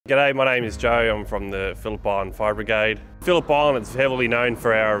G'day, my name is Joe. I'm from the Phillip Island Fire Brigade. Phillip Island is heavily known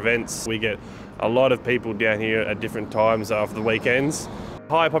for our events. We get a lot of people down here at different times of the weekends.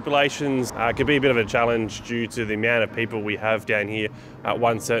 High populations can be a bit of a challenge due to the amount of people we have down here at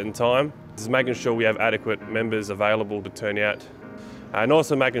one certain time. This is making sure we have adequate members available to turn out, and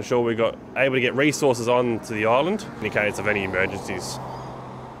also making sure we're able to get resources onto the island in case of any emergencies.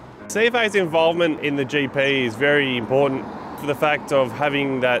 CFA's involvement in the GP is very important for the fact of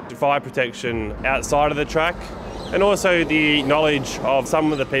having that fire protection outside of the track, and also the knowledge of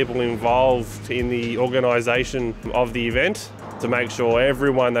some of the people involved in the organisation of the event to make sure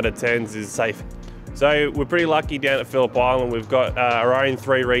everyone that attends is safe. So we're pretty lucky down at Phillip Island. We've got our own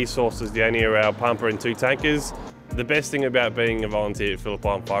 3 resources down here, our pumper and 2 tankers. The best thing about being a volunteer at Phillip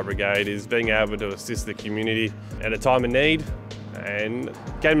Island Fire Brigade is being able to assist the community at a time of need, and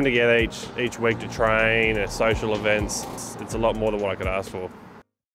getting together each week to train at social events. It's a lot more than what I could ask for.